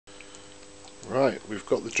Right, we've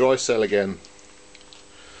got the dry cell again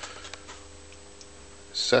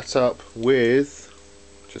set up with,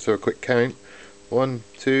 just have a quick count, 1,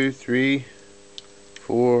 2, 3,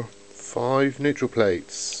 4, 5 neutral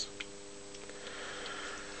plates.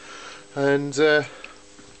 And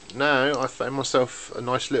now I found myself a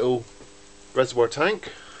nice little reservoir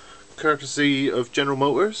tank, courtesy of General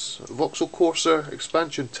Motors, a vauxhall Corsa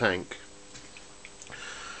expansion tank.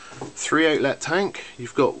 3 outlet tank.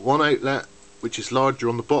 You've got one outlet which is larger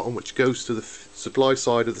on the bottom, which goes to the supply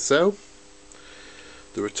side of the cell.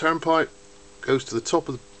 The return pipe goes to the top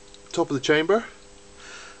of the chamber,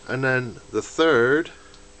 and then the third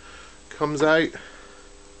comes out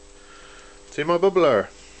to my bubbler.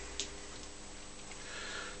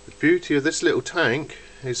 The beauty of this little tank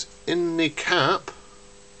is in the cap,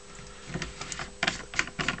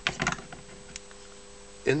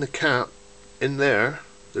 in there,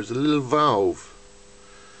 there's a little valve.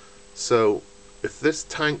 So if the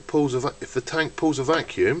tank pulls a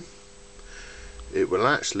vacuum, it will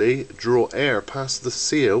actually draw air past the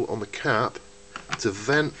seal on the cap to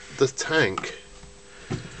vent the tank.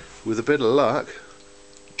 With a bit of luck,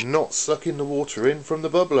 not sucking the water in from the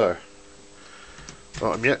bubbler.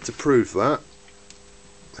 But I'm yet to prove that.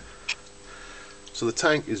 So the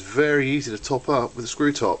tank is very easy to top up with a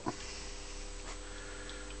screw top.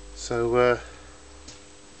 So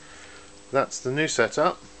that's the new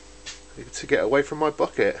setup to get away from my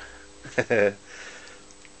bucket.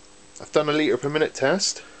 I've done a litre per minute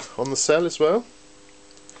test on the cell as well.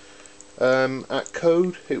 At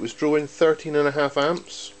code it was drawing 13.5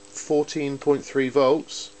 amps, 14.3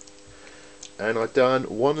 volts, and I've done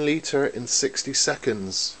 1 litre in 60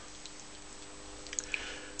 seconds.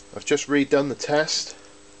 I've just redone the test.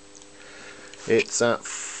 It's at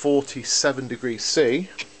 47 degrees C.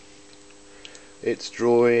 It's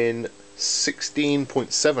drawing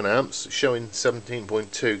 16.7 amps, showing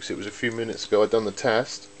 17.2 because it was a few minutes ago I'd done the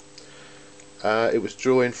test. It was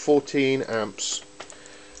drawing 14 amps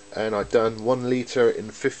and I'd done 1 litre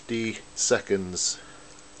in 50 seconds,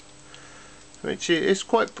 which is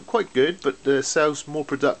quite good, but the cell's more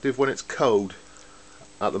productive when it's cold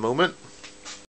at the moment.